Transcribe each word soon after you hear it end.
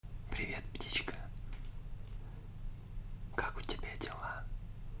Привет, птичка. Как у тебя дела?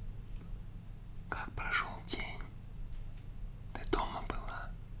 Как прошел день? Ты дома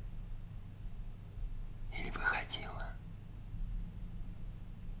была? Или выходила?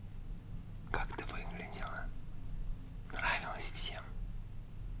 Как ты выглядела? Нравилось всем?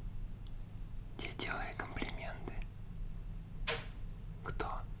 Тебе делали комплименты?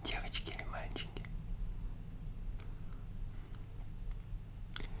 Кто? Девочки или мальчики?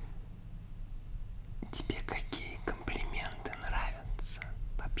 Тебе какие комплименты нравятся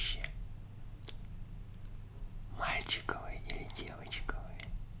вообще? Мальчиковые или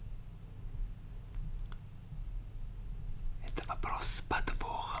девочковые? Это вопрос с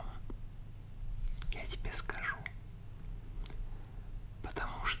подвохом. Я тебе скажу.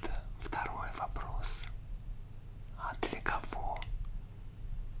 Потому что второй вопрос. А для кого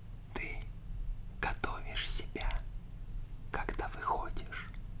ты готовишь себя, когда выходишь?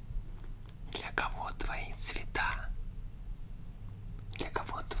 Для кого твои цвета? Для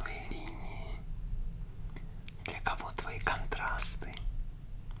кого твои линии? Для кого твои контрасты?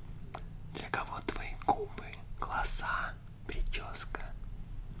 Для кого твои губы, глаза, прическа?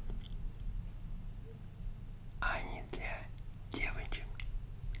 А не для девочек,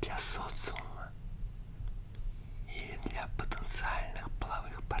 для социума или для потенциальных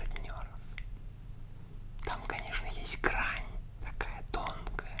половых партнеров. Там, конечно, есть грань, такая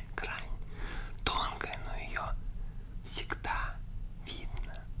тонкая грань, тонкая, но ее всегда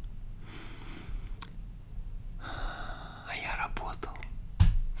видно. А я работал,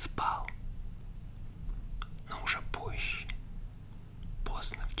 спал, но уже позже,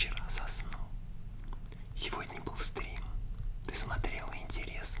 поздно вчера заснул. Сегодня был стрим, ты смотрела,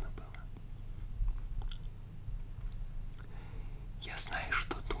 интересно было. Я знаю,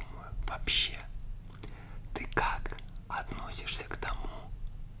 что думаю вообще. Ты как относишься к тому,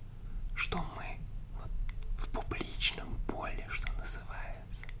 что мы вот в публичном поле, что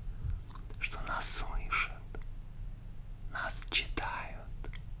называется, что нас слышат, нас читают,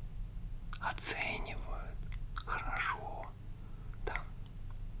 оценивают хорошо, там,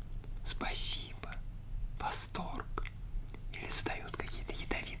 спасибо, восторг, или задают какие-то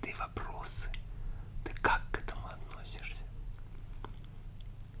ядовитые вопросы. Ты как к этому относишься?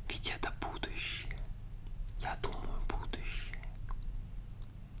 Ведь это будущее. Я думаю, будущее.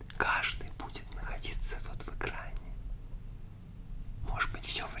 Каждый будет находиться вот в экране. Может быть,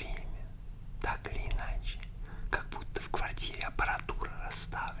 все время, так или иначе. Как будто в квартире аппаратура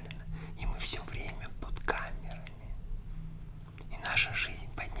расставлена, и мы все время под камерами. И наша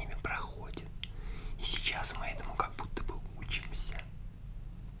жизнь под ними проходит. И сейчас мы этому как будто бы учимся.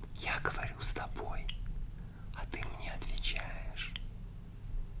 Я говорю с тобой, а ты мне отвечаешь.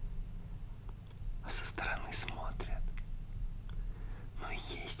 А со стороны смотрят. Но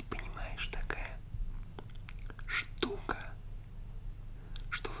есть, понимаешь, такая штука,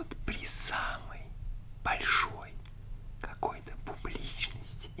 что вот при самой большой какой-то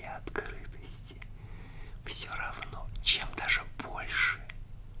публичности и открытости все равно, чем даже больше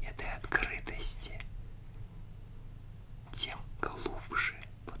этой открытости, тем глубже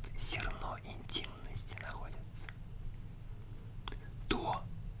вот зерно интимности находится. То,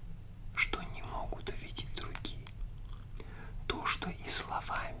 что не могут увидеть другие, то, что и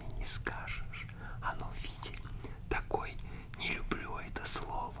словами не скажешь, оно в виде такой, не люблю это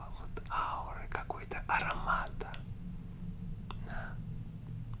слово, вот ауры, какой-то аромата. Да.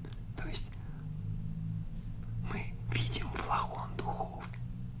 То есть мы видим флакон духов,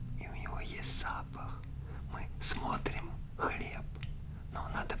 и у него есть запах. Мы смотрим хлеб, но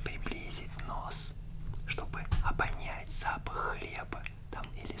надо приблизить нос, чтобы обонять запах хлеба там,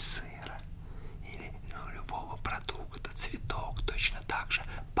 или сыра, или любого продукта, цветок точно так же,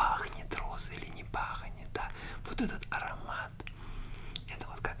 пахнет роза или не пахнет, да? Вот этот аромат, это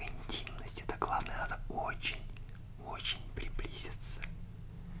вот как интимность, это главное, надо очень приблизиться.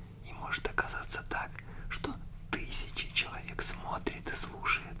 И может оказаться так, что тысячи человек смотрит и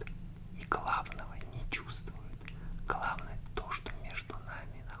слушает, и главного не чувствует. Главное то, что между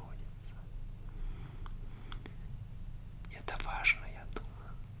нами находится. Это важно, я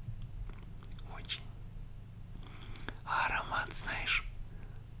думаю. Очень. А аромат, знаешь,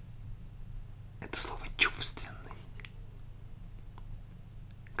 это слово чувственность.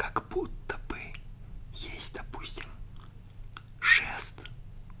 Как будто бы есть, допустим, жест,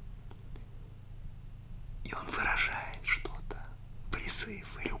 и он выражает что-то,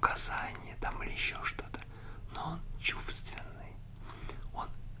 призыв или указание там или еще что-то, но он чувственный, он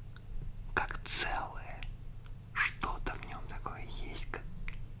как целое, что-то в нем такое есть,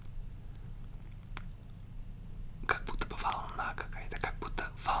 как будто бы волна какая-то, как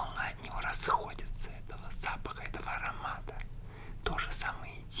будто волна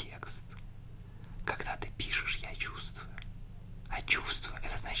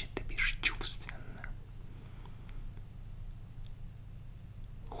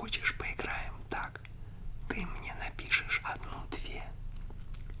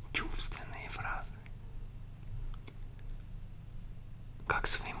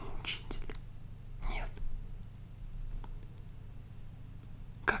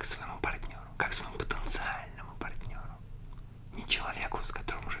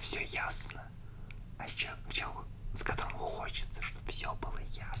ясно. А человек, с которым хочется, чтобы все было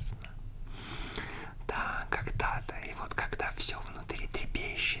ясно. Да, когда-то, и вот когда все внутри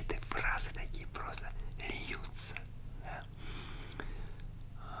трепещет, и фразы такие просто льются, да.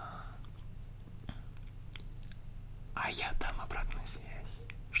 А я дам обратную связь,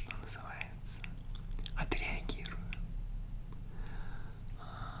 что называется, отреагирую.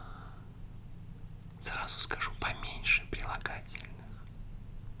 Сразу скажу, поменьше прилагательных.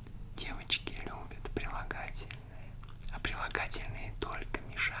 Девочки любят прилагательные, а прилагательные только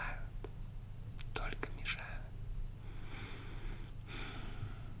мешают. Только мешают.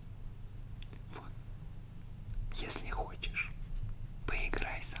 Вот. Если хочешь,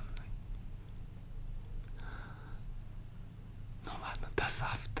 поиграй со мной. Ну ладно, до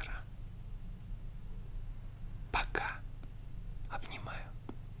завтра.